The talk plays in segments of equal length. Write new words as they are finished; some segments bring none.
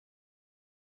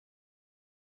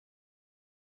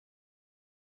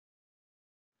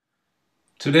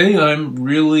Today I'm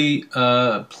really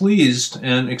pleased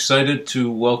and excited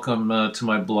to welcome to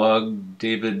my blog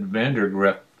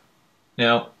David-Vandagriff.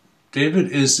 Now,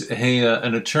 David is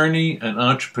an attorney, an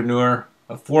entrepreneur,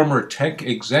 a former tech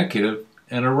executive,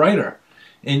 and a writer.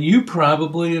 And you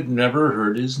probably have never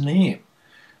heard his name.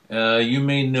 You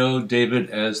may know David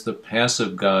as the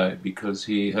passive guy because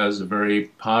he has a very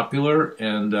popular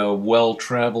and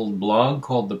well-traveled blog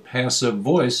called The Passive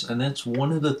Voice, and that's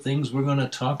one of the things we're going to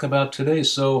talk about today.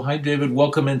 So, hi David,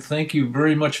 welcome, and thank you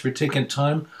very much for taking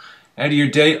time out of your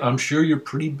day. I'm sure you're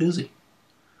pretty busy.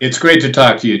 It's great to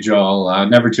talk to you, Joel.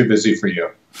 Never too busy for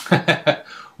you.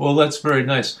 Well, that's very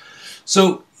nice.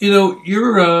 So,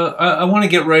 I want to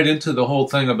get right into the whole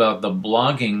thing about the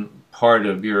blogging part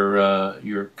of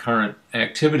your current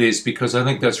activities, because I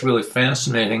think that's really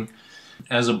fascinating.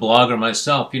 As a blogger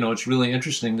myself, it's really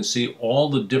interesting to see all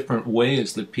the different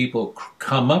ways that people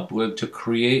come up with to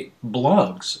create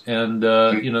blogs. And,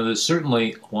 there's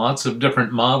certainly lots of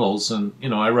different models, and,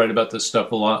 I write about this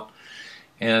stuff a lot.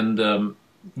 And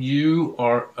you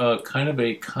are kind of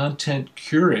a content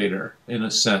curator, in a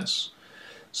sense.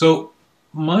 So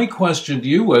my question to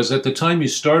you was, at the time you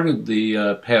started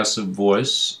the Passive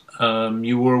Voice,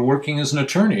 you were working as an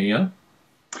attorney, yeah?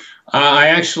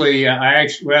 I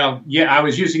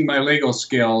was using my legal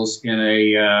skills in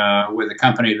with a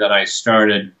company that I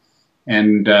started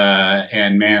and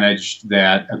managed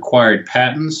that acquired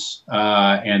patents,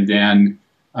 and then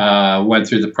went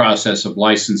through the process of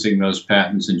licensing those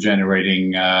patents and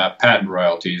generating patent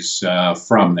royalties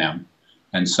from them.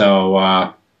 And so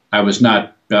I was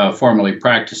not formally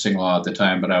practicing law at the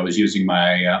time, but I was using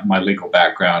my legal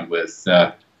background with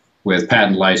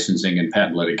patent licensing and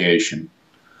patent litigation.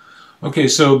 Okay,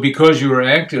 so because you were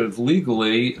active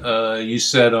legally, you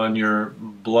said on your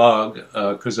blog,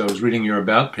 because I was reading your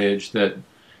About page, that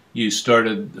you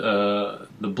started the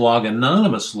blog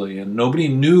anonymously, and nobody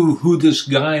knew who this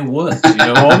guy was.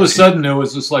 All of a sudden there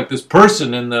was this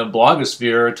person in the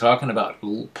blogosphere talking about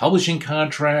publishing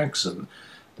contracts and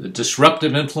the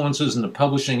disruptive influences in the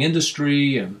publishing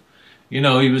industry, and he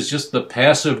was just the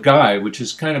passive guy, which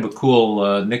is kind of a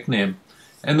cool nickname.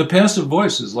 And the Passive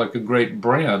Voice is like a great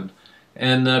brand.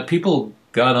 And people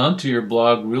got onto your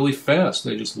blog really fast.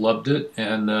 They just loved it.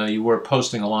 And you were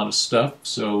posting a lot of stuff.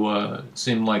 So it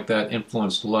seemed like that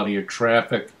influenced a lot of your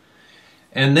traffic.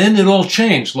 And then it all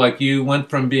changed. Like you went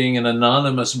from being an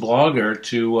anonymous blogger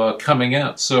to coming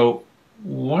out. So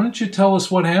why don't you tell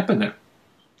us what happened there?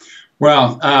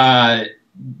 Well,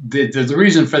 the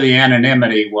reason for the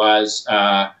anonymity was,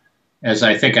 as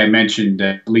I think I mentioned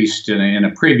at least in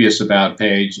a previous About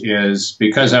page, is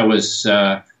because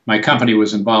my company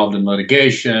was involved in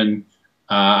litigation.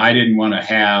 I didn't want to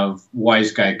have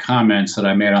wise guy comments that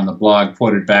I made on the blog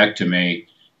quoted back to me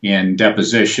in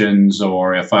depositions,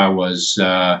 or if I was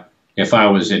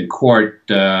in court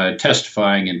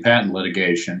testifying in patent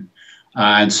litigation,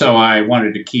 and so I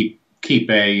wanted to keep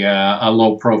a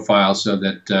low profile so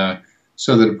that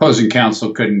opposing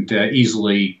counsel couldn't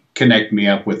easily connect me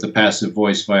up with the Passive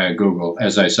Voice via Google.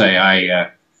 As I say,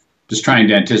 I just trying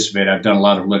to anticipate. I've done a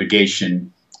lot of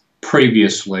litigation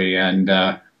previously, and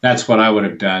that's what I would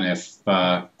have done if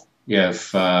I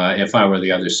were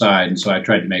the other side. And so I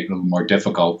tried to make it a little more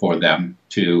difficult for them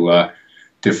to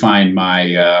find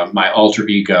my alter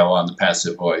ego on the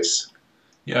Passive Voice.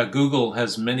 Yeah, Google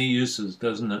has many uses,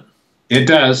 doesn't it? It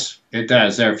does. It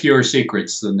does. There are fewer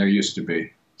secrets than there used to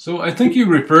be. So I think you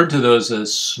referred to those as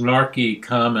snarky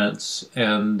comments,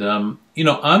 and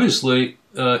obviously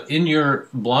in your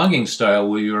blogging style,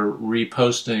 where you're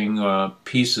reposting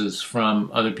pieces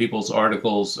from other people's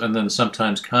articles and then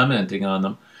sometimes commenting on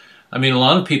them, I mean, a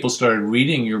lot of people started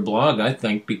reading your blog, I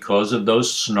think, because of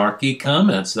those snarky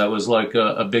comments. That was like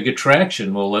a big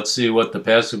attraction. Well, let's see what the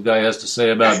passive guy has to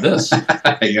say about this.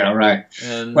 Yeah, right.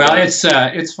 And, well,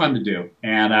 it's fun to do,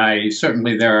 and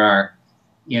certainly there are.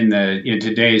 In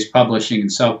today's publishing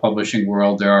and self-publishing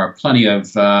world, there are plenty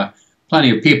of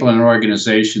people and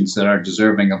organizations that are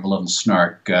deserving of a little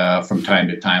snark from time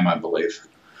to time, I believe.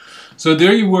 So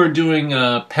there you were doing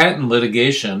patent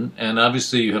litigation, and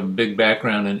obviously you have a big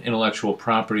background in intellectual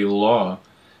property law.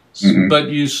 Mm-hmm. But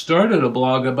you started a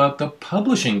blog about the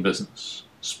publishing business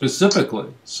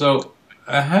specifically. So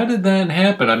how did that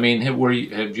happen? I mean, have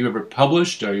you ever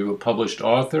published? Are you a published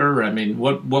author? I mean,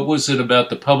 what was it about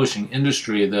the publishing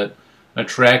industry that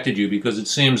attracted you? Because it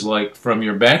seems like from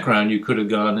your background, you could have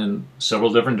gone in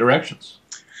several different directions.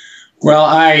 Well,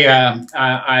 I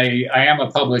am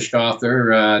a published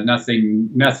author. Nothing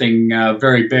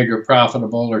very big or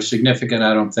profitable or significant,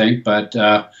 I don't think. But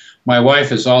my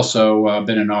wife has also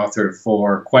been an author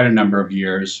for quite a number of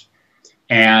years.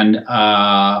 And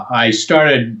I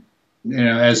started,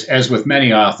 as with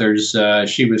many authors,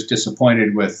 she was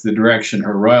disappointed with the direction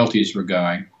her royalties were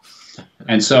going.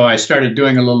 And so I started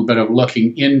doing a little bit of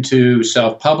looking into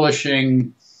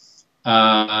self-publishing,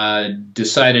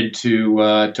 decided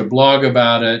to blog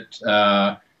about it,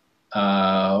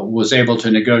 was able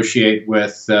to negotiate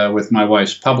with my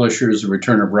wife's publishers a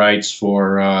return of rights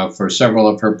for several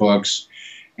of her books.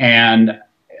 And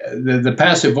the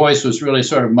passive voice was really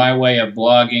sort of my way of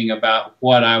blogging about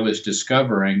what I was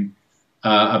discovering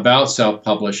about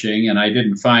self-publishing. And I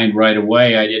didn't find right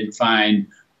away, I didn't find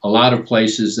a lot of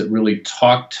places that really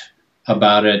talked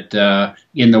about it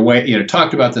in the way,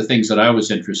 talked about the things that I was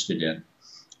interested in.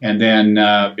 And then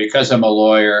because I'm a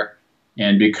lawyer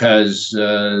and because,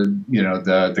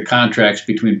 the contracts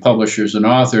between publishers and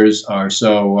authors are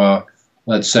so,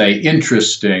 let's say,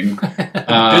 interesting,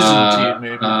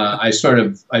 I sort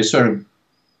of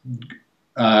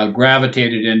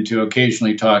gravitated into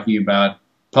occasionally talking about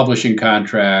publishing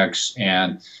contracts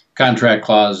and contract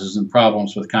clauses and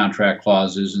problems with contract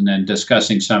clauses, and then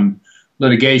discussing some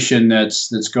litigation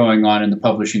that's going on in the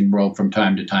publishing world from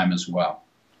time to time as well.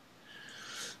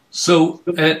 So,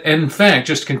 in fact,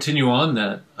 just to continue on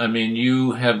that, I mean,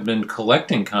 you have been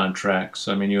collecting contracts.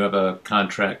 I mean, you have a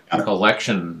contract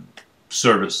collection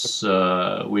service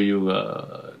where you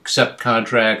accept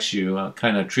contracts, you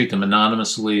kind of treat them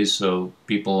anonymously so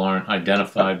people aren't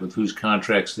identified with whose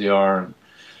contracts they are.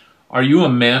 Are you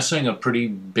amassing a pretty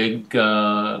big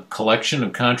collection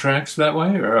of contracts that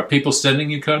way, or are people sending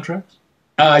you contracts?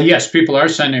 Yes, people are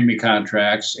sending me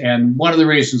contracts, and one of the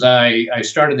reasons I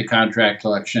started the contract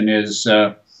collection is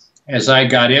as I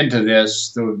got into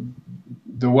this,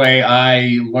 the way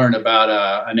I learn about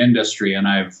an industry, and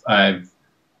I've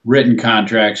written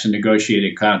contracts and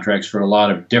negotiated contracts for a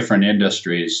lot of different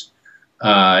industries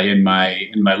in my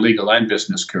legal and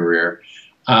business career.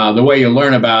 The way you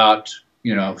learn about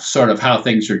sort of how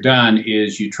things are done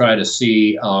is you try to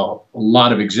see a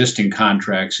lot of existing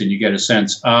contracts, and you get a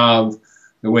sense of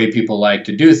the way people like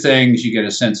to do things. You get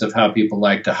a sense of how people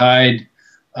like to hide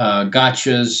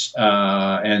gotchas,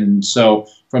 and so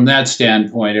from that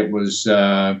standpoint, it was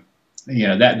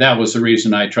that was the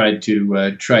reason I tried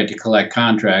to collect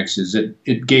contracts. Is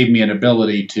it gave me an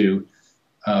ability to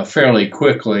fairly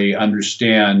quickly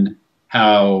understand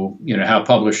how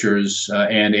publishers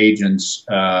and agents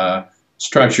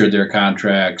structured their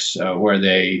contracts, where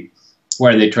they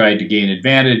tried to gain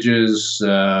advantages,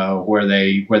 where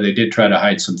they did try to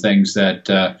hide some things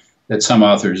that some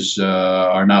authors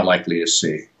are not likely to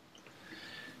see.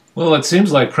 Well, it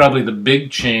seems like probably the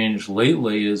big change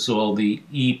lately is all the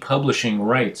e-publishing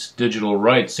rights, digital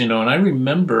rights. And I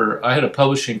remember I had a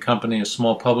publishing company, a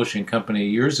small publishing company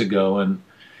years ago, and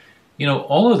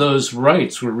all of those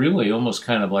rights were really almost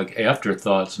kind of like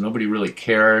afterthoughts. Nobody really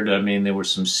cared. I mean, there were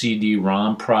some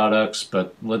CD-ROM products,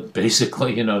 but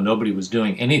basically, nobody was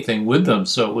doing anything with them.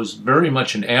 So it was very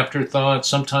much an afterthought.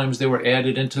 Sometimes they were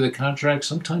added into the contract.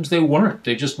 Sometimes they weren't.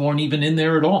 They just weren't even in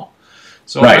there at all.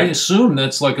 So right. I assume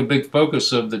that's like a big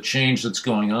focus of the change that's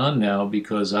going on now,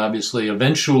 because obviously,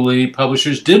 eventually,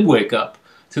 publishers did wake up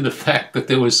to the fact that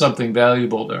there was something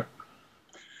valuable there.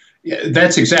 Yeah,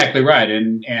 that's exactly right.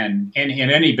 And in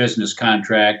any business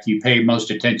contract, you pay most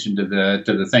attention to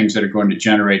the things that are going to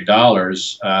generate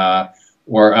dollars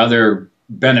or other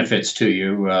benefits to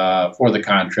you for the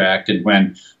contract. And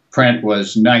when print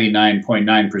was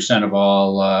 99.9% of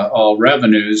all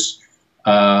revenues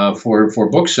for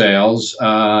book sales,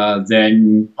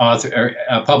 then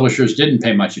publishers didn't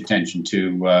pay much attention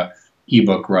to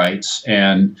ebook rights,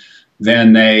 and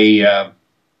then they.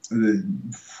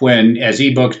 As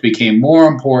ebooks became more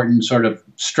important, sort of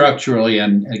structurally,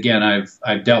 and again,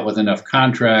 I've dealt with enough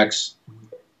contracts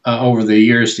over the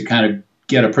years to kind of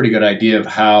get a pretty good idea of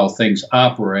how things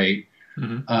operate,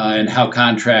 and how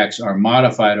contracts are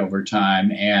modified over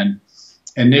time. And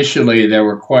initially, there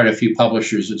were quite a few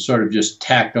publishers that sort of just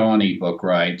tacked on ebook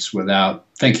rights without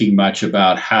thinking much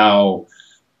about how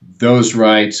those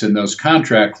rights and those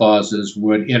contract clauses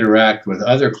would interact with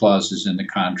other clauses in the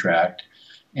contract.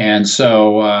 And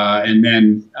so, and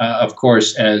then, of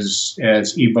course, as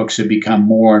ebooks have become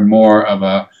more and more of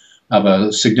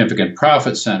a significant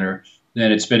profit center,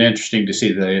 then it's been interesting to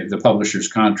see the publishers'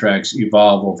 contracts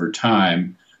evolve over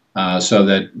time, so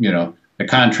that the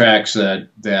contracts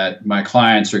that my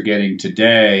clients are getting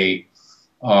today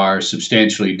are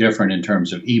substantially different in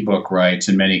terms of ebook rights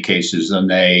in many cases than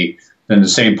the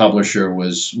same publisher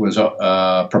was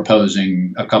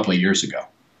proposing a couple of years ago.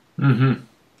 Mm-hmm.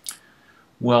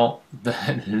 Well,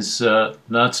 that is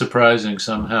not surprising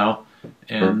somehow.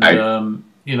 And, right.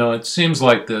 it seems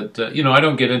like that, I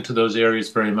don't get into those areas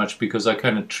very much because I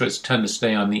kind of tend to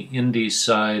stay on the indie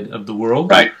side of the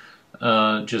world. Right.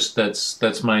 Just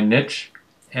that's my niche.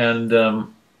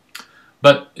 And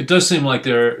but it does seem like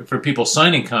for people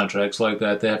signing contracts like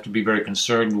that, they have to be very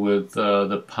concerned with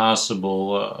the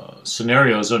possible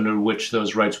scenarios under which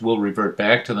those rights will revert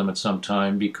back to them at some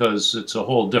time, because it's a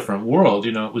whole different world.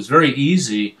 It was very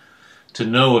easy to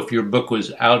know if your book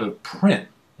was out of print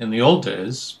in the old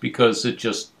days because it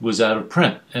just was out of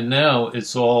print. And now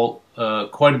it's all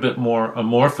quite a bit more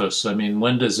amorphous. I mean,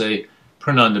 when does a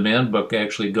print-on-demand book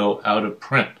actually go out of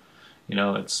print?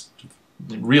 It's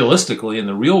realistically, in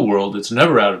the real world, it's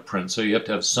never out of print, so you have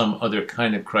to have some other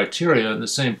kind of criteria, and the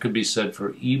same could be said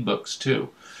for ebooks too.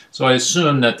 So I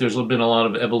assume that there's been a lot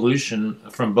of evolution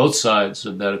from both sides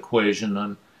of that equation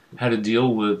on how to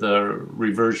deal with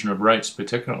reversion of rights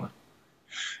particularly.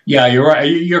 Yeah, you're right.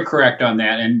 You're correct on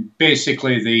that. And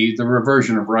basically, the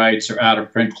reversion of rights or out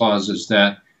of print clauses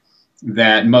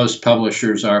that most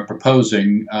publishers are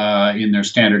proposing in their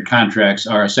standard contracts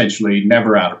are essentially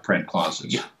never out of print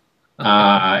clauses. Yeah.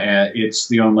 It's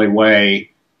the only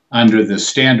way under the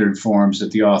standard forms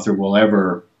that the author will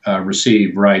ever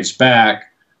receive rights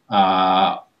back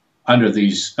under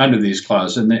these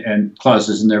clauses,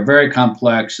 and they're very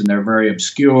complex and they're very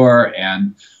obscure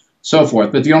and so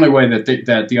forth. But the only way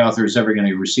that the author is ever going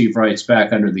to receive rights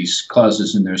back under these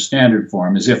clauses in their standard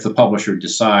form is if the publisher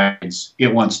decides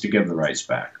it wants to give the rights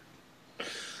back.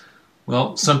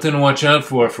 Well, something to watch out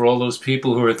for all those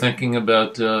people who are thinking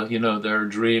about, their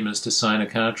dream is to sign a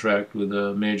contract with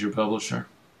a major publisher.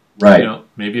 Right.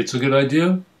 Maybe it's a good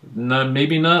idea.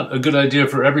 Maybe not a good idea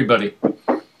for everybody.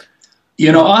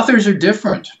 Authors are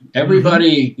different.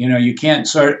 Everybody, you can't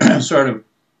sort of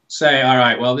say, all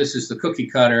right, well, this is the cookie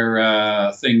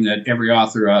cutter thing that every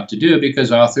author ought to do,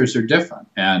 because authors are different.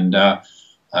 And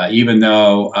even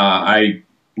though I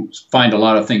find a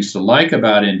lot of things to like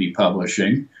about indie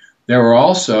publishing, there are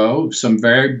also some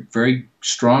very, very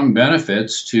strong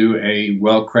benefits to a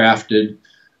well-crafted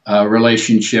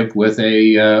relationship with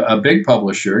a big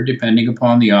publisher, depending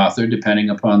upon the author, depending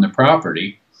upon the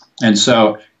property. And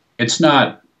so it's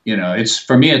not,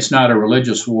 for me, it's not a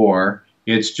religious war.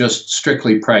 It's just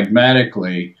strictly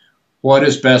pragmatically, what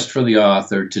is best for the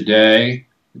author today?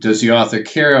 Does the author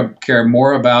care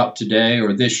more about today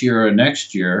or this year or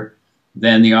next year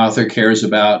than the author cares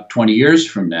about 20 years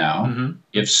from now? Mm-hmm.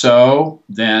 If so,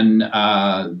 then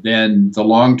the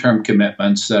long-term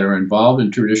commitments that are involved in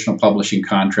traditional publishing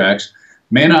contracts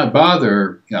may not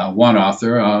bother one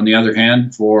author. On the other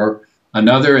hand, for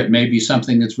another, it may be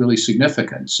something that's really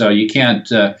significant. So you can't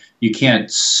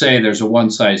say there's a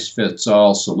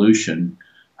one-size-fits-all solution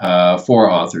for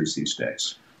authors these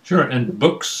days. Sure, and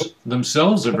books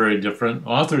themselves are very different.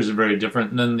 Authors are very different,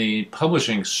 and then the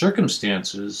publishing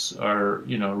circumstances are,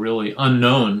 really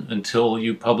unknown until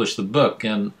you publish the book.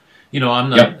 And, I'm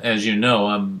not, as you know,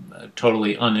 I'm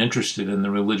totally uninterested in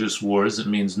the religious wars. It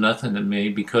means nothing to me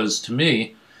because, to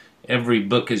me, every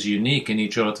book is unique and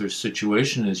each author's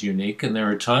situation is unique. And there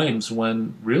are times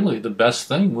when really the best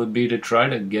thing would be to try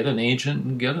to get an agent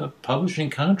and get a publishing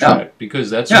contract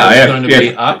because that's what's going to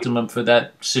be optimum for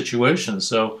that situation.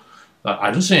 So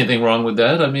I don't see anything wrong with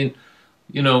that. I mean,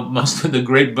 most of the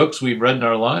great books we've read in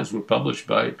our lives were published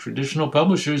by traditional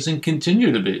publishers and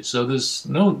continue to be. So there's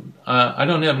I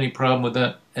don't have any problem with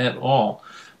that at all.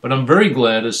 But I'm very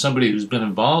glad, as somebody who's been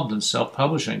involved in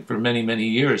self-publishing for many, many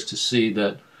years, to see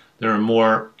that there are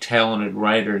more talented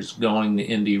writers going the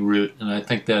indie route, and I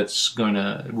think that's going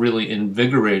to really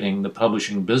invigorating the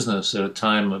publishing business at a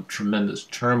time of tremendous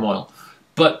turmoil.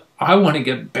 But I want to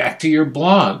get back to your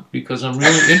blog because I'm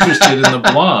really interested in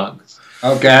the blog.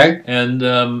 Okay. And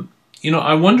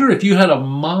I wonder if you had a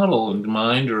model in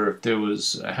mind, or if there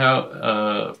was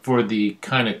how for the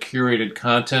kind of curated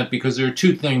content, because there are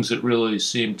two things that really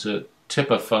seem to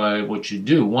typify what you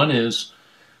do. One is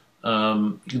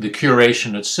the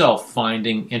curation itself,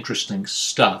 finding interesting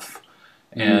stuff,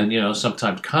 and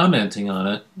sometimes commenting on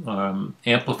it,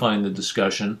 amplifying the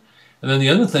discussion. And then the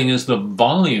other thing is the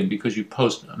volume, because you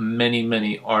post many,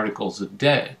 many articles a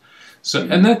day. So,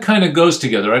 and that kind of goes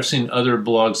together. I've seen other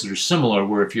blogs that are similar,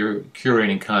 where if you're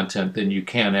curating content, then you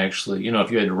can actually,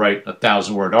 if you had to write a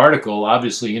 1,000-word article,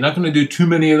 obviously you're not going to do too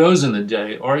many of those in a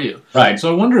day, are you? Right.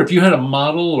 So I wonder if you had a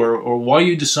model or why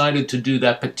you decided to do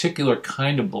that particular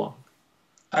kind of blog.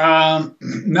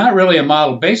 Not really a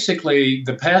model. Basically,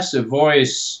 the passive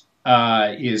voice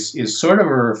is sort of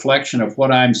a reflection of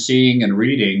what I'm seeing and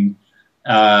reading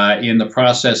in the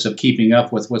process of keeping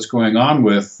up with what's going on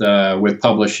with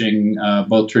publishing,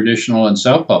 both traditional and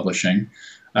self-publishing,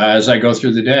 as I go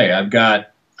through the day. I've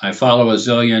got I follow a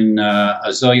zillion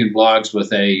blogs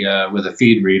with a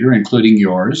feed reader, including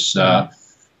yours,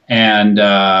 and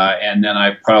then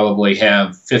I probably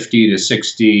have 50 to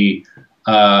 60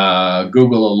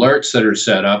 Google alerts that are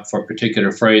set up for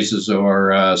particular phrases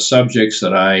or subjects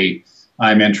that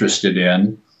I'm interested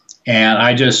in, and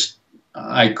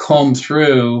I comb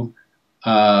through,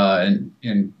 and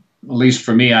at least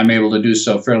for me, I'm able to do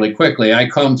so fairly quickly. I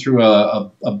comb through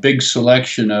a big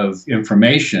selection of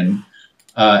information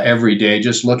every day,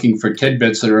 just looking for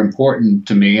tidbits that are important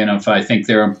to me. And if I think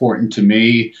they're important to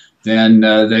me, then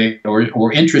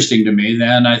or interesting to me,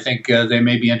 then I think they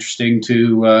may be interesting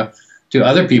to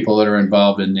other people that are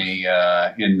involved in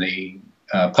the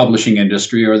publishing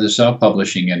industry or the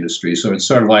self-publishing industry. So it's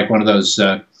sort of like one of those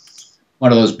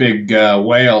big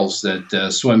whales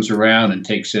that swims around and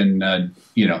takes in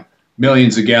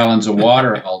millions of gallons of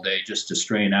water all day just to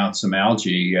strain out some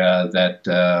algae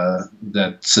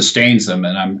that sustains them.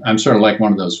 And I'm sort of like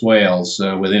one of those whales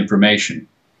with information.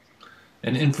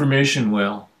 An information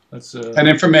whale. That's an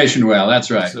information whale. That's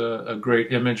right. That's a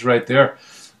great image right there.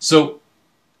 So,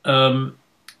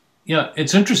 yeah,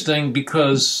 it's interesting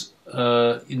because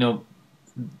part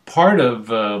of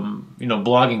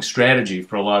blogging strategy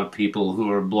for a lot of people who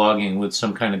are blogging with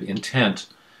some kind of intent,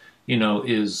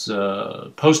 is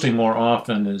posting more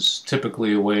often is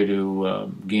typically a way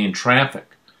to gain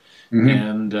traffic.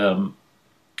 And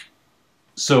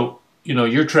so,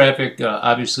 your traffic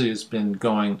obviously has been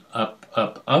going up,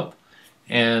 up, up,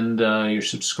 and your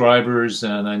subscribers,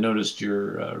 and I noticed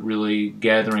you're really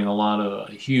gathering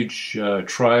a huge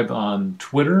tribe on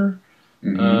Twitter.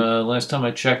 Last time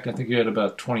I checked, I think you had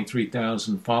about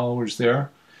 23,000 followers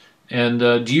there.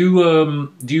 And do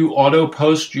you auto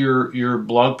post your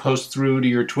blog post through to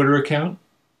your Twitter account?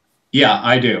 Yeah,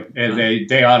 I do.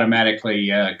 They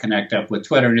automatically connect up with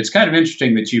Twitter, and it's kind of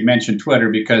interesting that you mentioned Twitter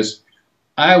because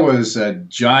I was a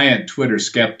giant Twitter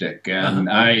skeptic, and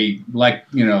I like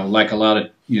a lot of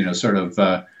sort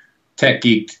of tech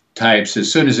geek types.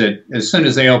 As soon as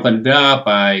they opened it up,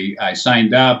 I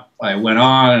signed up. I went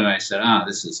on, and I said,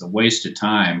 this is a waste of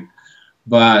time.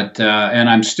 But and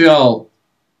I'm still.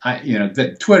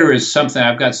 That Twitter is something.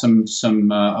 I've got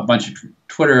a bunch of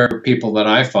Twitter people that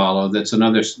I follow. That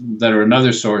are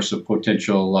another source of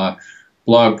potential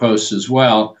blog posts as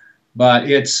well.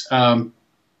 But it's I'm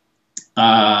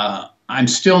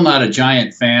still not a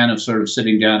giant fan of sort of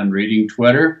sitting down and reading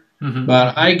Twitter.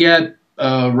 But I get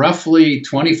roughly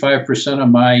 25% of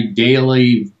my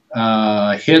daily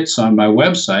hits on my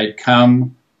website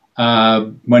come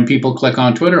when people click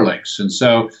on Twitter links, and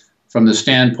so. From the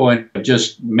standpoint of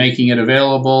just making it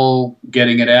available,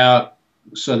 getting it out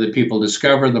so that people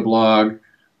discover the blog,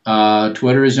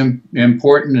 Twitter is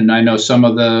important, and I know some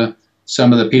of the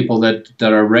people that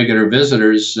are regular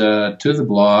visitors to the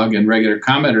blog and regular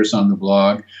commenters on the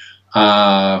blog,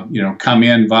 come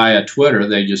in via Twitter.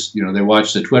 They just they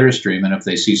watch the Twitter stream, and if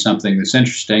they see something that's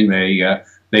interesting,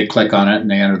 they click on it and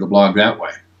they enter the blog that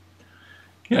way.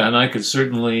 Yeah, and I could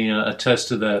certainly attest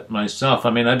to that myself. I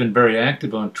mean, I've been very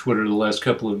active on Twitter the last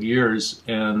couple of years,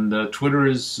 and Twitter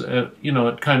is,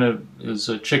 it kind of is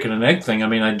a chicken and egg thing. I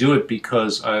mean, I do it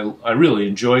because I really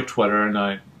enjoy Twitter, and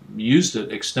I used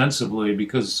it extensively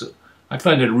because I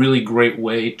find it a really great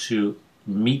way to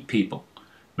meet people,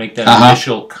 make that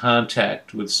initial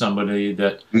contact with somebody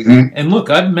that, and look,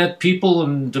 I've met people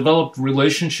and developed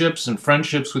relationships and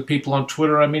friendships with people on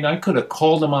Twitter. I mean, I could have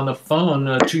called them on the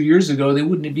phone 2 years ago. They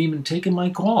wouldn't have even taken my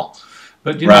call.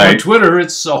 But, on Twitter,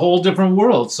 it's a whole different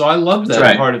world. So I love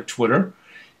that part of Twitter.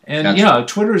 And,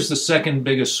 Twitter is the second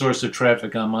biggest source of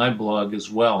traffic on my blog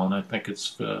as well. And I think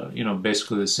it's,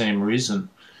 basically the same reason.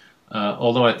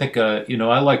 Although I think,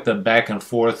 I like the back and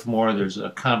forth more. There's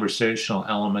a conversational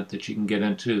element that you can get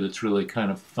into that's really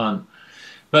kind of fun.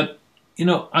 But,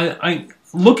 I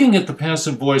looking at the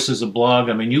Passive Voice as a blog,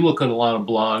 I mean, you look at a lot of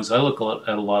blogs. I look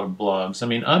at a lot of blogs. I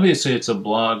mean, obviously it's a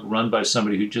blog run by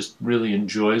somebody who just really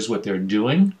enjoys what they're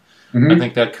doing. I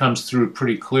think that comes through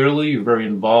pretty clearly. You're very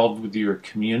involved with your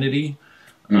community.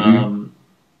 And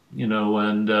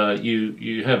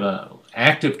you have a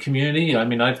active community. I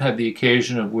mean, I've had the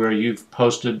occasion of where you've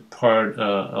posted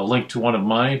a link to one of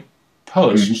my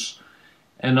posts,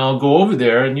 and I'll go over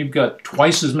there, and you've got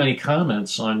twice as many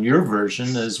comments on your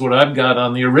version as what I've got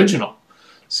on the original.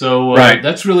 So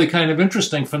that's really kind of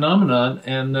interesting phenomenon.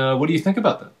 And what do you think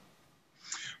about that?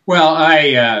 Well,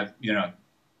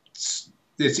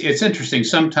 it's interesting.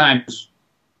 Sometimes,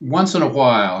 once in a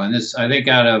while, and this I think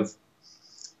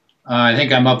I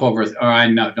think I'm up over, or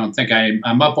I don't think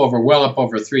I'm up over, well up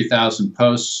over 3,000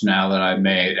 posts now that I've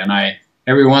made, and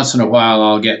every once in a while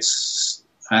I'll get,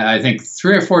 I think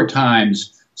 3 or 4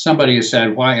 times, somebody has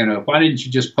said, why didn't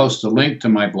you just post a link to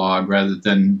my blog rather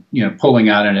than pulling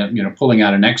out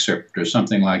an excerpt or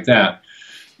something like that?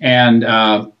 And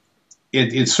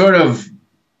it sort of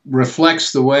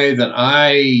reflects the way that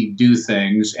I do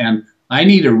things, and I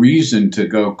need a reason to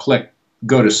go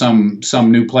to some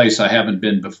new place I haven't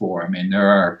been before. I mean, there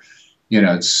are,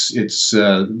 it's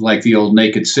like the old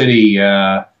Naked City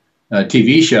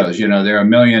TV shows. There are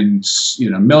million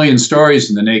stories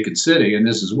in the Naked City, and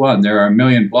this is one. There are a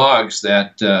million blogs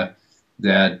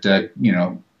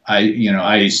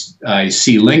I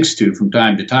see links to from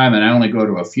time to time, and I only go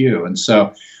to a few. And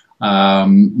so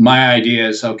my idea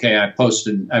is, okay, I post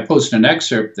an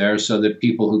excerpt there so that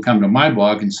people who come to my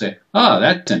blog can say, oh,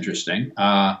 that's interesting.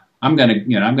 I'm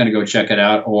gonna go check it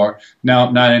out, or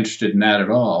no, not interested in that at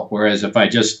all. Whereas if I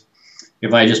just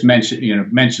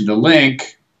mentioned a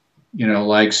link,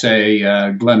 like say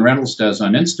Glenn Reynolds does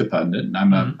on Instapundit, and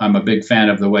I'm a big fan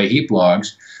of the way he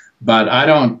blogs, but I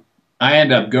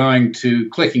end up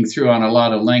clicking through on a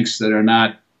lot of links that are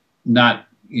not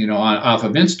off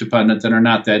of Instapundit that are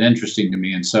not that interesting to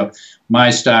me. And so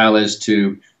my style is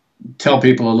to tell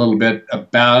people a little bit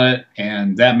about it,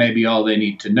 and that may be all they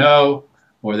need to know,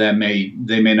 or they may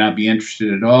not be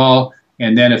interested at all.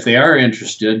 And then if they are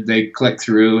interested, they click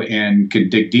through and can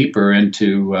dig deeper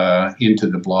into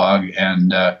the blog.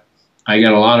 And I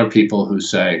get a lot of people who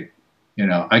say,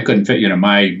 I couldn't fit,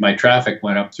 my traffic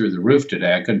went up through the roof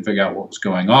today. I couldn't figure out what was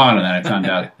going on, and then I found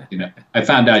out, I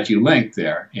found out you linked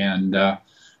there, and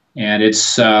it's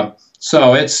so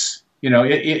it's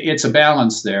a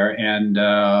balance there, and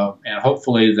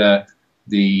hopefully the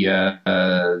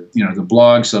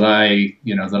blogs that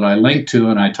I link to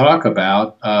and I talk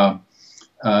about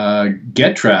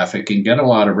get traffic and get a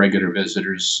lot of regular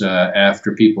visitors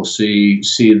after people see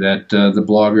that the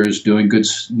blogger is doing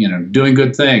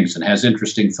good things and has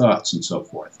interesting thoughts and so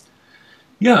forth.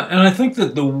 Yeah, and I think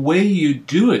that the way you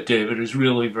do it, David, is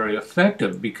really very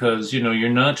effective because you're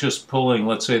not just pulling,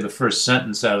 let's say, the first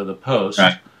sentence out of the post,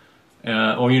 right.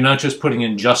 Or you're not just putting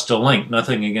in just a link.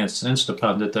 Nothing against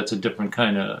Instapundit, that's a different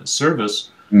kind of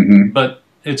service, but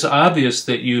it's obvious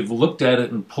that you've looked at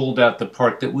it and pulled out the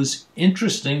part that was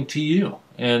interesting to you,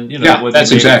 and whether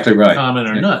that's exactly right. Comment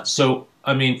or not. So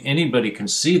I mean, anybody can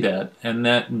see that, and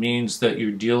that means that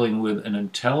you're dealing with an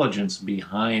intelligence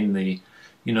behind the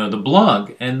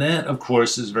blog, and that of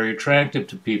course is very attractive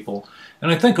to people.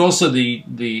 And I think also the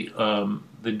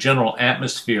general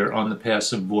atmosphere on the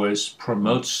Passive Voice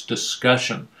promotes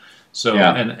discussion. So,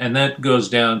 and that goes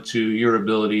down to your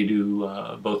ability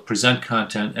to both present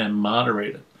content and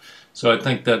moderate it. So I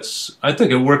think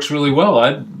it works really well.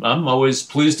 I'm always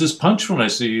pleased as punch when I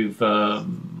see you've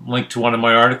linked to one of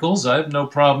my articles. I have no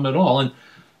problem at all, and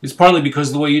it's partly because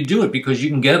of the way you do it, because you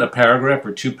can get a paragraph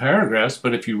or two paragraphs,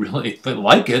 but if you really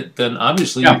like it, then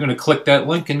obviously you're going to click that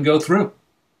link and go through.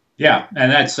 Yeah, and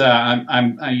that's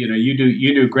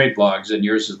you do great blogs, and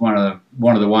yours is one of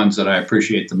the ones that I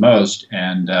appreciate the most,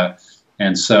 and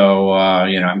so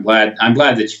I'm glad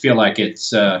that you feel like it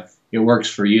works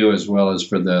for you as well as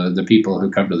for the people who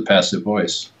come to the Passive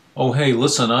Voice. Oh, hey,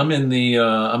 listen, I'm in the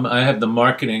I have the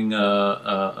marketing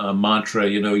mantra,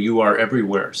 you are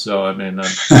everywhere. So I mean,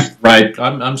 right,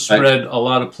 I'm spread a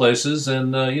lot of places,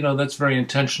 and that's very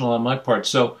intentional on my part.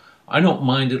 So I don't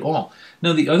mind at all.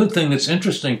 Now, the other thing that's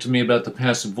interesting to me about the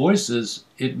Passive Voice is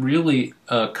it really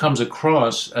comes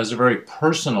across as a very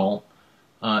personal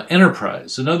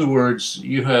enterprise. In other words,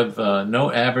 you have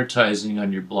no advertising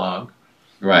on your blog.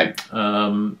 Right.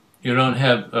 You don't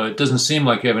have, it doesn't seem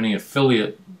like you have any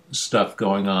affiliate stuff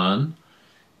going on,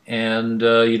 and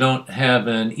you don't have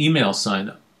an email sign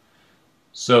up.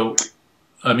 So,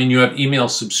 I mean, you have email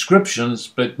subscriptions,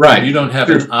 but you don't have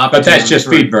an opt-in. But that's just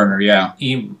FeedBurner, yeah.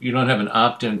 You don't have an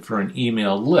opt-in for an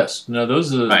email list. Now,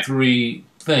 those are the three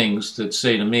things that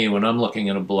say to me when I'm looking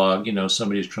at a blog,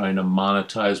 somebody's trying to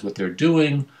monetize what they're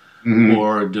doing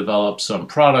or develop some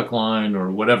product line or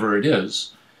whatever it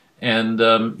is. And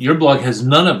your blog has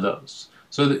none of those.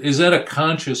 So is that a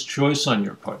conscious choice on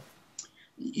your part?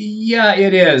 Yeah,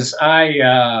 it is.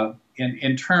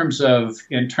 In terms of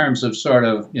sort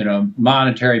of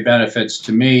monetary benefits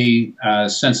to me,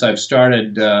 since I've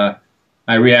started, I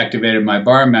reactivated my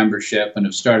bar membership and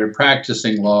have started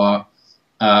practicing law.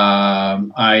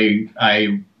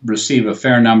 I receive a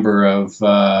fair number of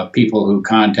people who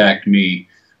contact me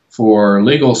for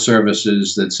legal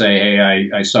services that say,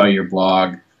 "Hey, I saw your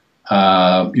blog."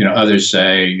 Others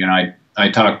say, I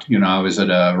talked, I was at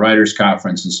a writers'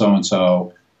 conference and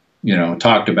so,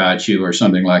 talked about you or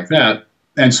something like that.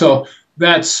 And so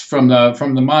that's from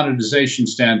the monetization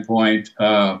standpoint,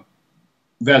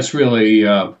 that's really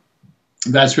the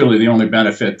only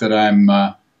benefit that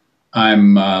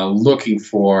I'm looking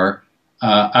for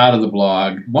out of the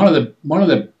blog. One of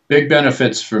the big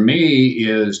benefits for me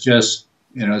is just,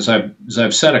 as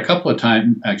I've said a couple of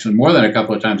times, actually more than a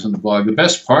couple of times in the blog, the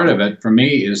best part of it for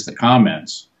me is the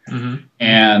comments. Mm-hmm.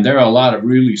 And there are a lot of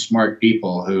really smart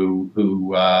people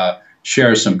who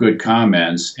share some good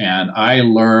comments, and I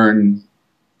learn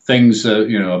things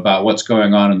about what's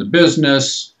going on in the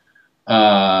business.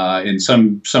 In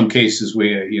some cases,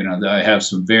 I have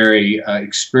some very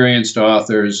experienced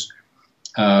authors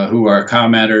who are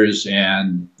commenters,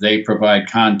 and they provide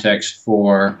context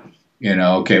for,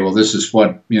 okay, well, this is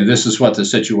what the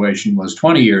situation was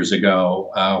 20 years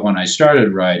ago when I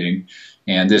started writing,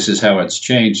 and this is how it's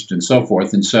changed, and so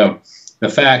forth. And so, the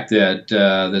fact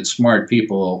that smart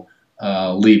people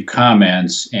leave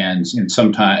comments, and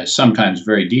sometimes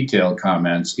very detailed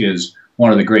comments, is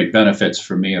one of the great benefits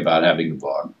for me about having the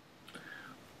blog.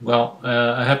 Well,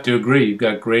 I have to agree. You've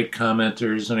got great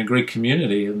commenters and a great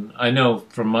community. And I know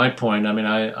from my point,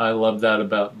 I love that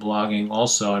about blogging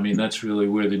also. That's really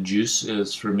where the juice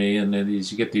is for me. And then you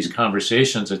get these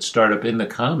conversations that start up in the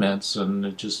comments, and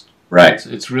it just, right.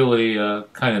 It's really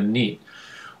kind of neat.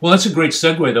 Well, that's a great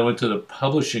segue, though, into the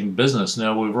publishing business.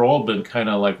 Now, we've all been kind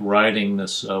of like riding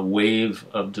this wave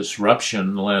of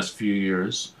disruption the last few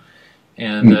years,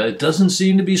 and it doesn't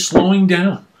seem to be slowing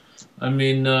down.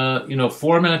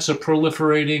 Formats are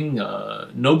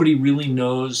proliferating. Nobody really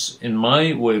knows, in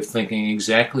my way of thinking,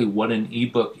 exactly what an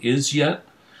ebook is yet.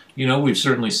 We're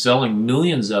certainly selling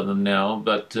millions of them now,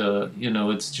 but,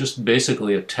 it's just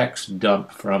basically a text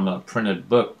dump from a printed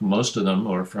book, most of them,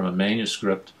 or from a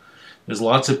manuscript. There's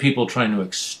lots of people trying to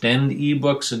extend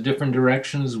ebooks in different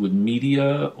directions with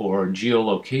media or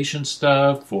geolocation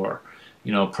stuff, or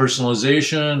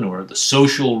personalization, or the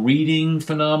social reading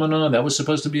phenomena. That was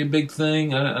supposed to be a big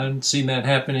thing. I haven't seen that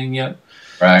happening yet.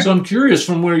 Right. So I'm curious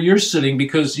from where you're sitting,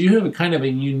 because you have a kind of a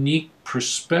unique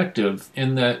perspective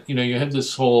in that, you have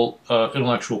this whole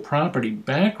intellectual property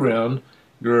background.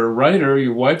 You're a writer,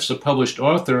 your wife's a published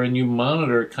author, and you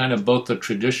monitor kind of both the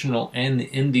traditional and the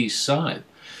indie side.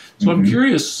 So I'm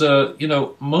curious,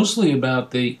 mostly about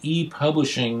the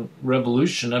e-publishing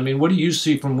revolution. What do you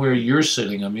see from where you're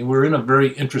sitting? We're in a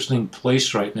very interesting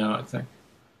place right now, I think.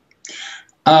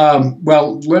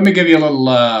 Well, let me give you a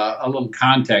little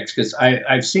context, because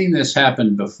I've seen this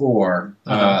happen before.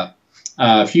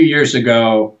 A few years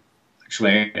ago,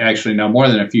 actually no, more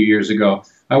than a few years ago,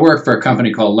 I worked for a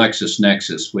company called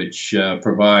LexisNexis, which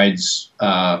provides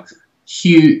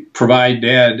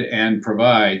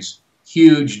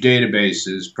huge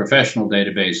databases, professional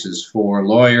databases for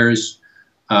lawyers,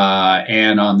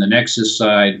 and on the Nexus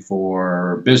side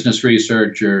for business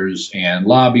researchers and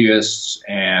lobbyists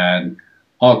and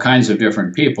all kinds of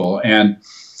different people. And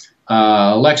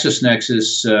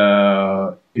LexisNexis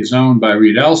is owned by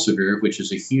Reed Elsevier, which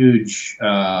is a huge,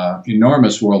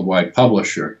 enormous worldwide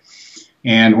publisher.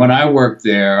 And when I worked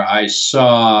there, I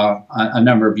saw a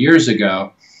number of years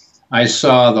ago, I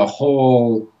saw the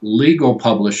whole legal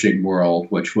publishing world,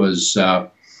 which was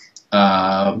sort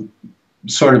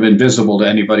of invisible to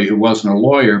anybody who wasn't a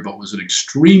lawyer, but was an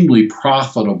extremely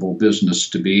profitable business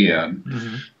to be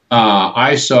in.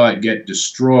 I saw it get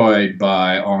destroyed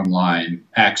by online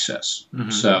access.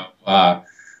 So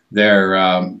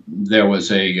there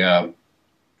was a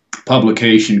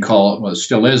publication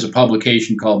still is a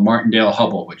publication called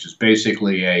Martindale-Hubbell, which is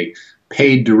basically a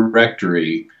paid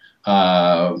directory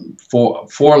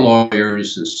for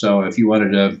lawyers. So if you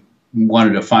wanted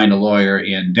to find a lawyer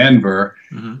in Denver,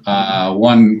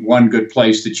 one good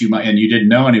place that and you didn't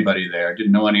know anybody there,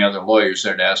 didn't know any other lawyers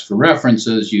there to ask for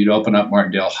references, you'd open up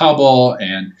Martindale-Hubbell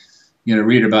and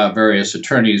read about various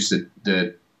attorneys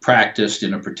that practiced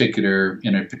in a particular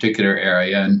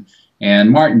area.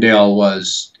 And Martindale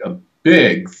was a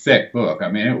big, thick book.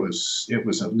 It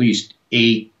was at least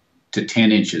 8 to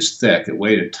 10 inches thick. It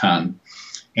weighed a ton.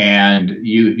 And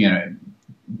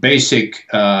basic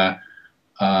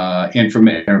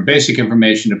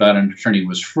information about an attorney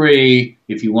was free.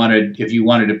 If you wanted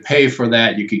to pay for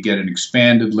that, you could get an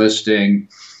expanded listing,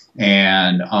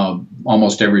 and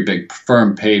almost every big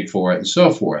firm paid for it, and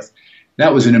so forth.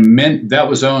 That was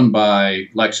owned by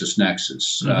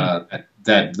LexisNexis.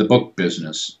 That the book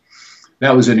business.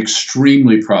 That was an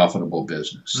extremely profitable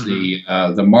business.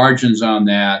 The margins on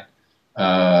that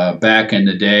back in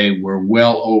the day were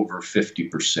well over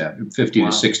 50%, 50 to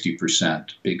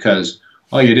 60%, because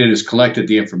all you did is collected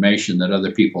the information that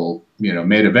other people,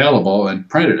 made available and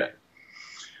printed it.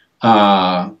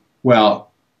 Well,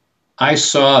 I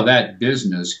saw that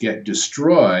business get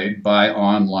destroyed by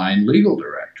online legal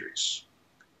directories.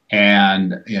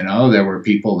 And, there were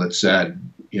people that said,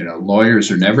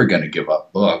 lawyers are never going to give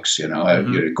up books. You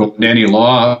go to any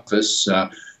law office,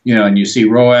 and you see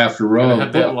row after row of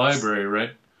have books. That library,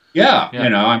 right? Yeah,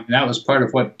 I mean, that was part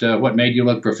of what made you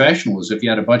look professional, is if you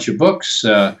had a bunch of books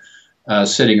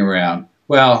sitting around.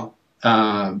 Well,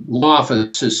 law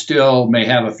offices still may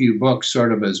have a few books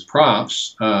sort of as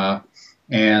props,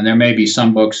 and there may be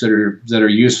some books that are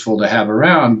useful to have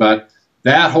around, but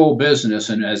that whole business,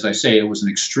 and as I say, it was an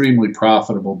extremely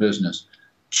profitable business,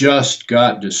 just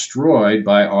got destroyed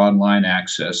by online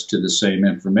access to the same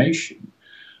information.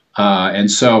 And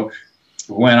so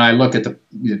when I look at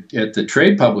the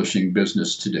trade publishing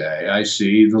business today, I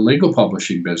see the legal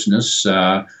publishing business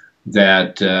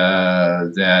that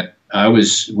I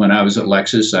was, when I was at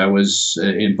Lexis, I was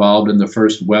involved in the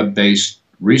first web-based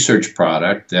research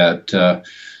product that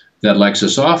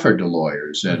Lexis offered to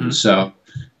lawyers, and so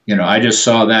I just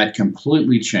saw that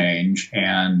completely change,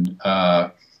 and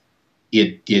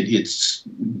it's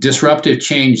disruptive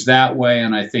change that way,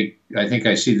 and I think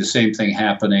I see the same thing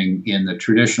happening in the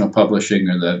traditional publishing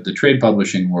or the trade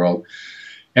publishing world.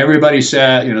 Everybody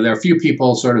said, there are a few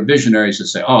people, sort of visionaries, that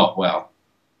say, oh, well,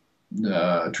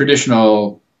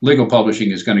 traditional legal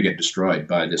publishing is going to get destroyed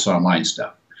by this online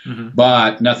stuff.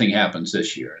 But nothing happens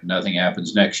this year, nothing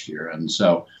happens next year. And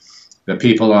so the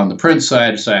people on the print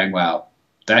side are saying, well,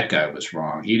 that guy was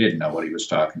wrong. He didn't know what he was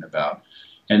talking about.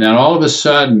 And then all of a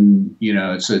sudden,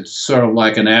 it's sort of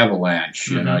like an avalanche.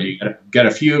 You get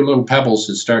a few little pebbles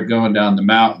that start going down the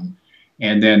mountain,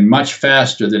 and then much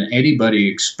faster than anybody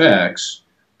expects,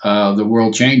 the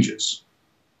world changes.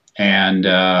 And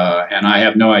I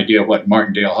have no idea what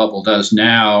Martindale-Hubbell does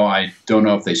now. I don't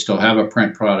know if they still have a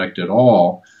print product at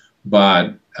all,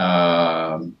 but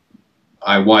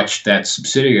I watched that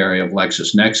subsidiary of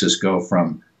LexisNexis go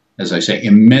from, as I say,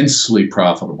 immensely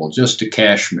profitable, just a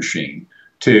cash machine,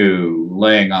 to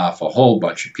laying off a whole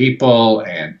bunch of people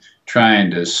and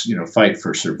trying to fight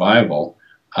for survival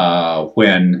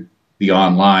when the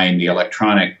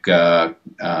electronic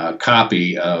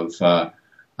copy of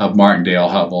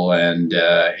Martindale-Hubbell and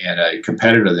a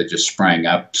competitor that just sprang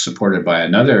up, supported by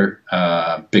another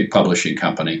big publishing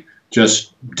company,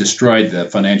 just destroyed the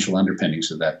financial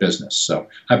underpinnings of that business. So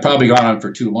I've probably gone on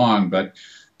for too long, but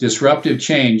disruptive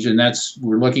change, and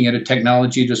we're looking at a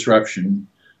technology disruption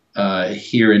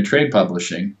here in trade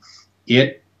publishing.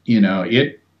 It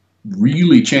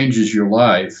really changes your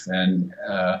life, and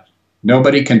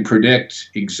nobody can predict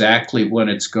exactly when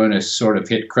it's going to sort of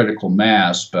hit critical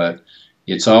mass, but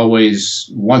it's always,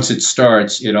 once it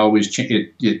starts,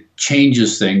 it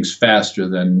changes things faster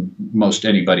than most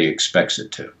anybody expects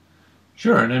it to.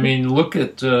 Sure, and I mean, look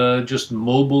at just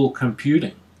mobile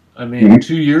computing. I mean,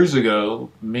 2 years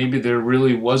ago, maybe there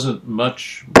really wasn't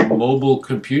much mobile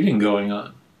computing going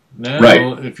on.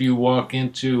 Now, if you walk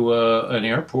into an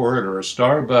airport or a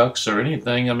Starbucks or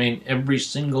anything, I mean, every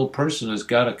single person has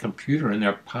got a computer in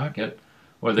their pocket,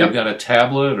 or they've got a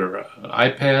tablet or an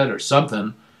iPad or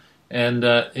something. And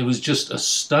it was just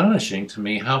astonishing to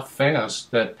me how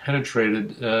fast that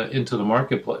penetrated into the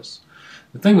marketplace.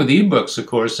 The thing with ebooks, of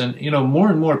course, and more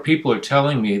and more people are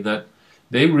telling me that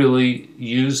they really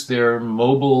use their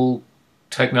mobile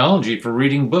technology for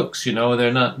reading books.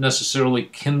 They're not necessarily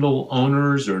Kindle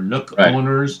owners or Nook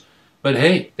owners, but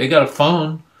hey, they got a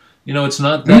phone. It's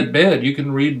not that bad. You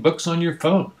can read books on your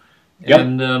phone.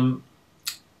 And,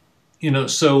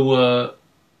 so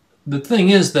the thing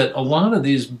is that a lot of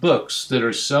these books that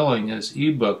are selling as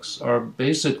ebooks are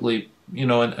basically,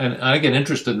 and I get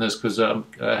interested in this because I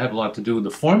have a lot to do with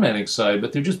the formatting side,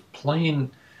 but they're just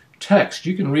plain text.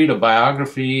 You can read a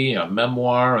biography, a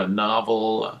memoir, a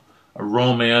novel, a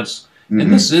romance,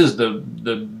 and this is the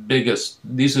biggest.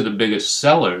 These are the biggest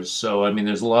sellers. So I mean,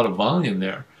 there's a lot of volume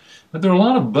there, but there are a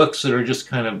lot of books that are just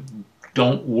kind of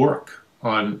don't work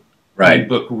on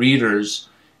ebook readers,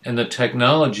 and the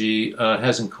technology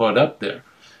hasn't caught up there.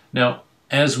 Now,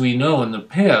 as we know in the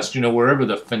past, wherever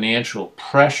the financial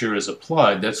pressure is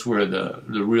applied, that's where the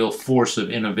real force of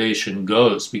innovation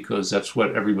goes, because that's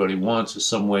what everybody wants, is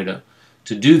some way to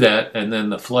do that, and then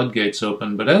the floodgates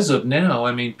open. But as of now,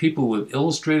 I mean, people with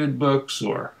illustrated books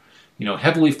or,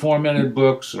 heavily formatted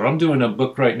books, or I'm doing a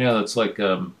book right now that's like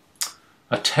a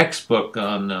textbook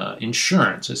on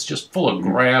insurance. It's just full of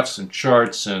graphs and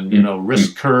charts and,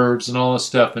 risk curves and all this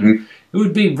stuff. And it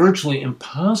would be virtually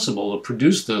impossible to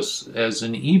produce this as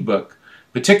an ebook,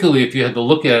 particularly if you had to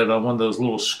look at it on one of those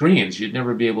little screens. You'd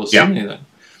never be able to see anything.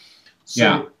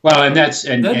 So, well,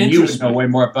 and you would know way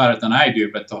more about it than I do,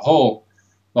 but the whole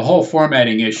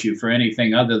formatting issue for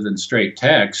anything other than straight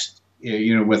text,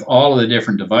 with all of the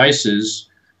different devices,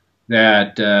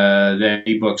 that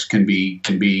ebooks can be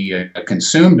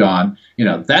consumed on,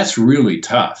 that's really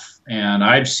tough. And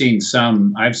I've seen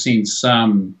some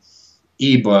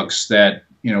ebooks that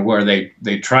where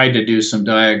they tried to do some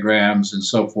diagrams and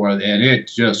so forth, and it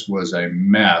just was a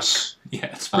mess. Yeah,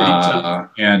 it's pretty tough.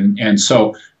 And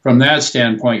so from that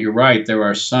standpoint, you're right. There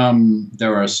are some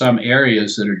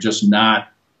areas that are just not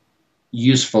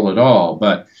useful at all.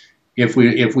 But if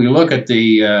we look at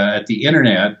the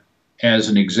internet as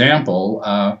an example,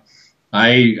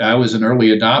 I was an early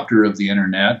adopter of the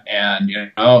internet, and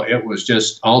it was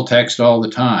just all text all the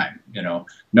time. No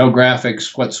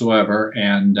graphics whatsoever,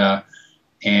 and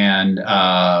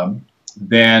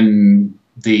then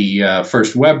the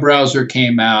first web browser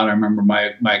came out. I remember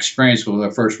my experience with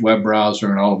the first web browser,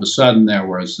 and all of a sudden there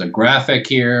was a graphic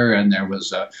here, and there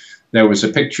was a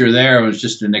picture there. It was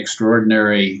just an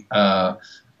extraordinary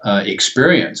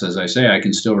experience. As I say, I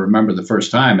can still remember the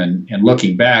first time, and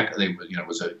looking back, it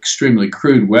was an extremely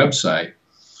crude website.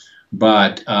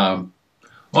 But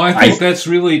well, I think that's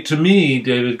really, to me,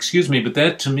 David, excuse me, but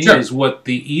that to me Sure. is what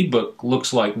the ebook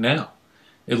looks like now.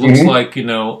 It looks like,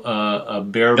 a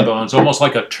bare bones, almost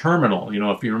like a terminal.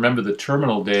 If you remember the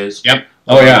terminal days. Yep.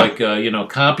 Oh yeah. Like,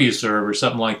 CompuServe or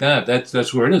something like that.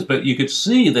 That's where it is. But you could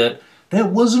see that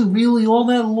wasn't really all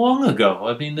that long ago.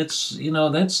 I mean, that's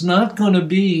not going to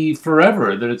be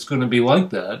forever that it's going to be like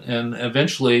that. And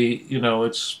eventually,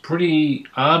 it's pretty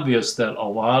obvious that a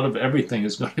lot of everything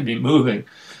is going to be moving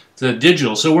to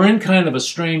digital. So we're in kind of a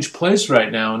strange place right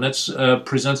now, and that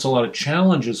presents a lot of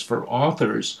challenges for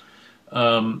authors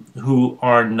who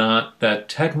are not that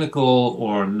technical,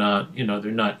 or not,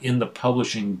 they're not in the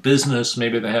publishing business.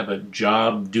 Maybe they have a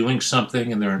job doing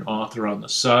something and they're an author on the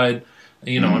side.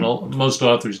 And most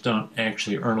authors don't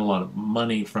actually earn a lot of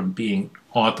money from being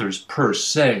authors per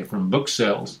se, from book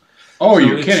sales. Oh, So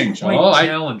you're it's kidding, quite Joel.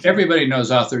 challenging. Everybody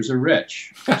knows authors are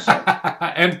rich. So.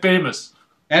 And famous.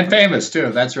 And famous,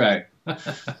 too. That's right.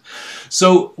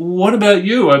 So what about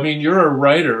you? I mean, you're a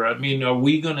writer. I mean, are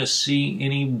we going to see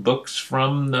any books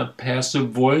from the Passive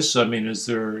Voice? I mean,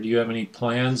 do you have any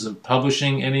plans of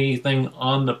publishing anything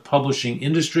on the publishing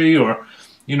industry, or,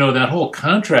 that whole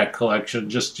contract collection,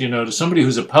 just, to somebody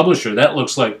who's a publisher, that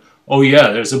looks like, oh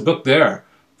yeah, there's a book there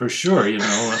for sure,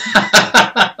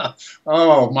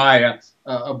 Oh, my,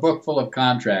 a book full of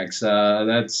contracts.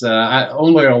 That's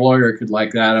only a lawyer could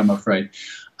like that, I'm afraid.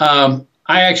 I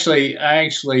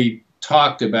actually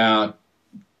talked about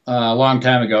a long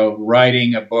time ago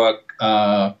writing a book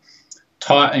that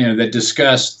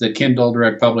discussed the Kindle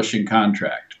direct publishing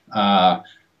contract.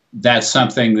 That's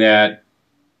something that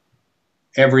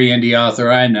every indie author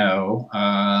I know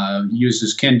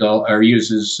uses Kindle or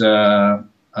uses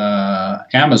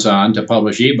Amazon to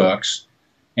publish ebooks,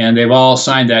 and they've all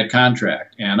signed that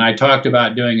contract. And I talked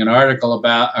about doing an article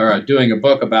about, or doing a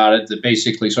book about it, that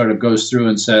basically sort of goes through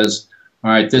and says,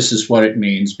 all right, this is what it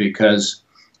means, because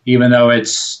even though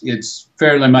it's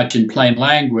fairly much in plain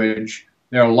language,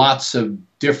 there are lots of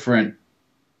different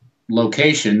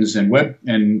locations and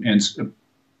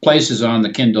places on the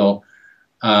Kindle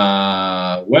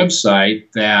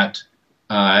website that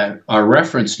are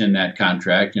referenced in that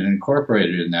contract and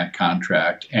incorporated in that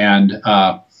contract. And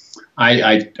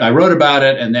I wrote about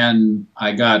it, and then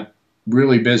I got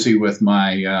really busy with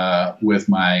my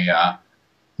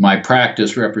my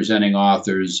practice representing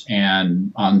authors,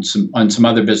 and on some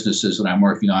other businesses that I'm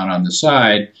working on the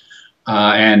side,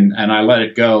 and I let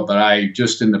it go. But I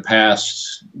just, in the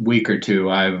past week or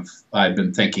two, I've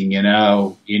been thinking, you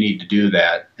need to do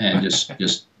that, and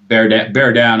just bear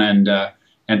down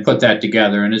and put that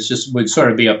together. And it's just would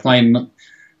sort of be a plain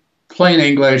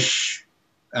English.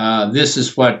 This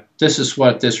is what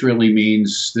this really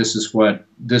means. This is what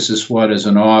as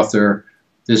an author,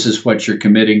 this is what you're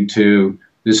committing to.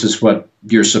 This is what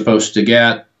you're supposed to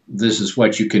get. This is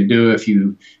what you can do if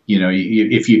you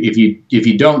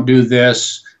don't do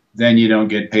this, then you don't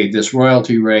get paid this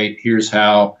royalty rate. Here's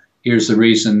how. Here's the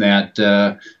reason that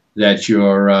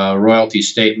your royalty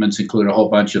statements include a whole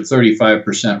bunch of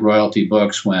 35% royalty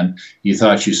books when you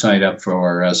thought you signed up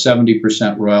for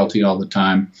 70% royalty all the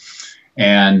time,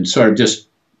 and sort of just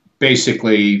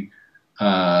basically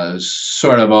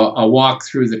sort of a walk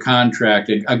through the contract,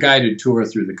 a guided tour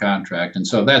through the contract. And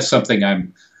so that's something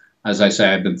as I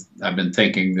say, I've been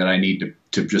thinking that I need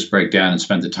to just break down and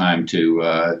spend the time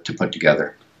to put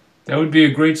together. That would be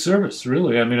a great service,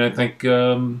 really. I mean, I think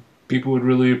people would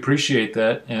really appreciate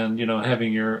that, and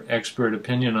having your expert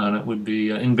opinion on it would be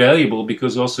invaluable,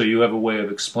 because also you have a way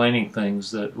of explaining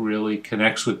things that really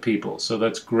connects with people. So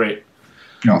that's great.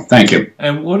 No, thank you.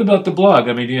 And what about the blog?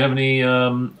 I mean, do you have any,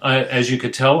 as you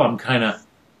could tell, I'm kind of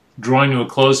drawing to a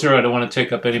close here. I don't want to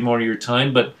take up any more of your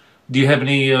time, but do you have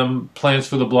any plans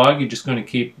for the blog? You're just going to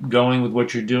keep going with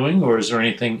what you're doing, or is there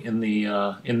anything in the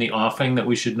offing that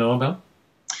we should know about?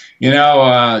 You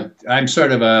know, I'm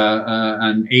sort of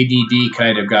an ADD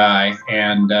kind of guy,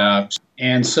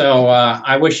 and so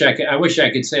I wish I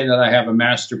could say that I have a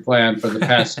master plan for the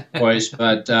passive voice,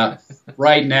 but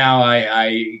right now I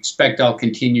expect I'll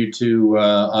continue to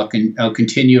I'll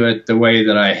continue it the way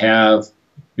that I have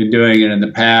been doing it in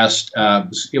the past.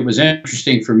 It was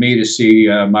interesting for me to see.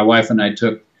 My wife and I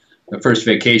took the first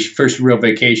real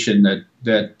vacation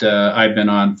that I've been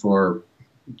on for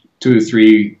 2,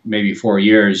 3, maybe 4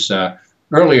 years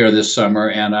earlier this summer,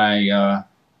 and I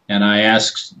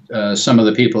asked some of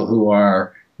the people who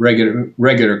are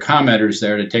regular commenters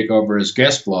there to take over as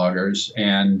guest bloggers,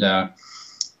 and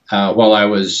while I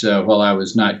was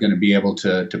not going to be able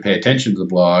to pay attention to the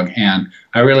blog, and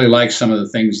I really liked some of the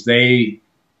things they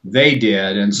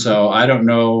did, and so I don't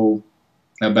know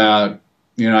about,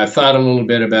 I thought a little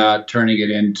bit about turning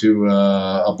it into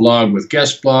a blog with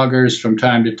guest bloggers from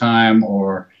time to time,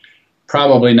 or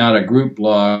probably not a group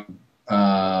blog,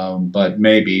 but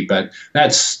maybe. But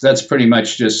that's pretty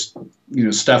much just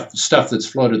stuff that's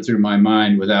floated through my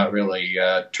mind without really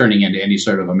turning into any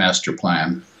sort of a master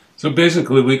plan. So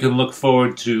basically, we can look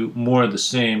forward to more of the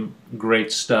same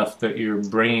great stuff that you're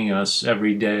bringing us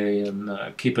every day, and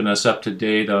keeping us up to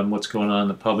date on what's going on in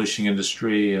the publishing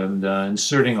industry, and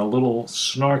inserting a little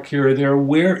snark here or there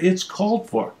where it's called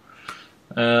for.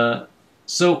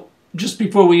 So just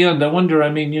before we end, I wonder, I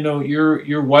mean,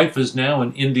 your wife is now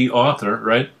an indie author,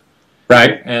 right?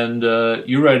 Right. And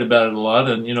you write about it a lot,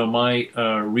 and my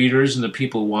readers and the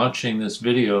people watching this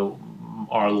video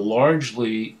are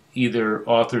largely either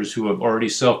authors who have already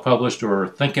self-published or are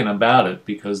thinking about it,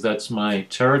 because that's my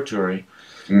territory.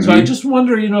 Mm-hmm. So I just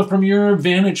wonder, from your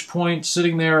vantage point,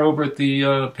 sitting there over at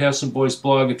the Passive Voice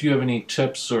blog, if you have any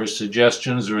tips or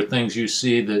suggestions or things you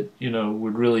see that,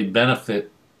 would really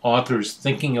benefit authors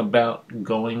thinking about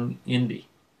going indie.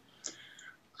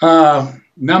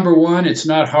 Number one, it's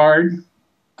not hard.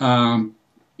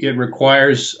 It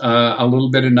requires a little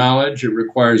bit of knowledge. It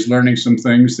requires learning some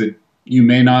things that you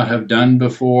may not have done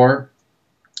before,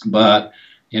 but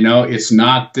it's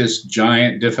not this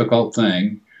giant difficult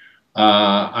thing.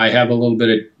 I have a little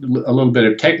bit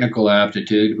of technical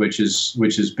aptitude, which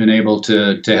has been able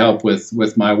to help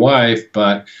with my wife.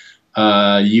 But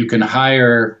you can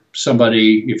hire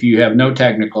somebody if you have no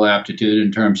technical aptitude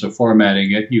in terms of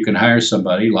formatting it. You can hire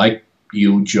somebody like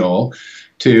you, Joel,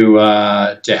 to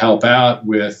help out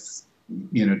with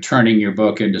turning your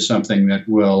book into something that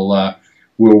will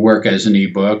work as an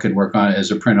ebook and work on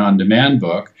as a print-on-demand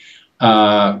book.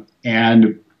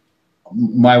 And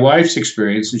my wife's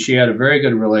experience, and she had a very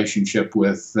good relationship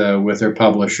with her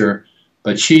publisher,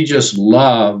 but she just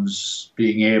loves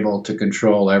being able to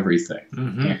control everything.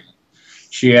 Mm-hmm.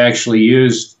 She actually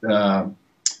used for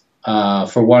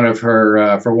one of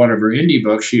her indie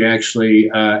books, she actually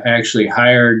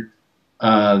hired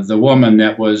the woman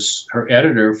that was her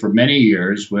editor for many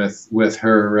years with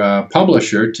her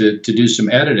publisher to do some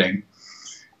editing,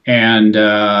 and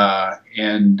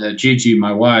Gigi,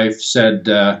 my wife, said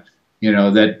that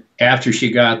after she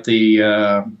got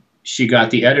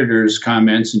the editor's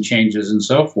comments and changes and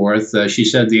so forth, she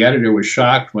said the editor was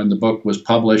shocked when the book was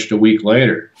published a week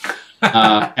later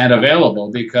and available,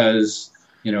 because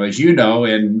as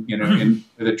in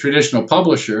the traditional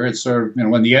publisher, it's sort of,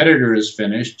 when the editor is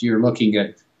finished, you're looking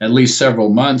at least several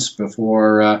months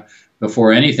before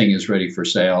anything is ready for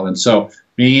sale. And so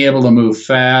being able to move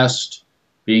fast,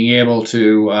 being able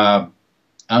to,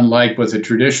 unlike with a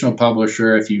traditional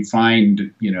publisher, if you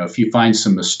find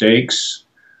some mistakes,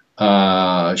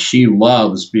 she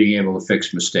loves being able to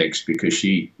fix mistakes, because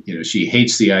she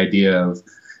hates the idea of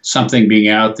something being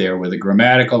out there with a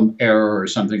grammatical error or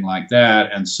something like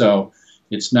that. And so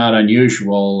it's not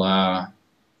unusual,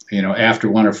 after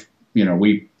one of,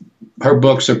 her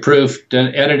books are proofed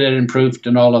and edited and proofed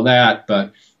and all of that,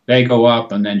 but they go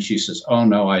up and then she says, oh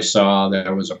no, I saw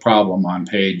there was a problem on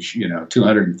page,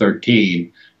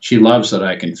 213. She loves that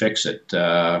I can fix it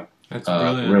That's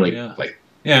brilliant, really quickly.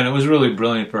 Yeah, and it was really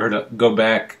brilliant for her to go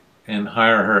back and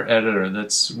hire her editor.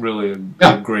 That's really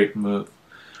a great move.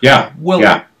 Yeah. Well,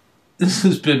 yeah. This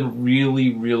has been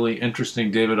really, really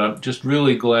interesting, David. I'm just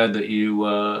really glad that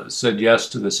you said yes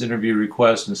to this interview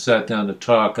request and sat down to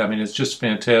talk. I mean, it's just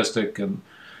fantastic, and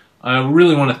I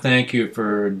really want to thank you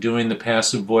for doing the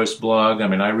Passive Voice blog. I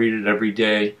mean, I read it every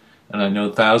day, and I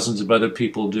know thousands of other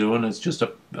people do, and it's just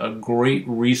a great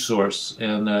resource,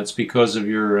 and it's because of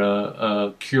your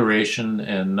curation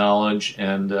and knowledge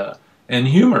and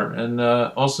humor, and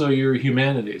also your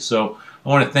humanity. So I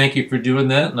want to thank you for doing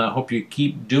that, and I hope you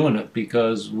keep doing it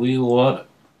because we love it.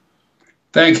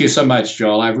 Thank you so much,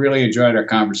 Joel. I've really enjoyed our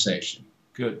conversation.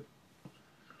 Good.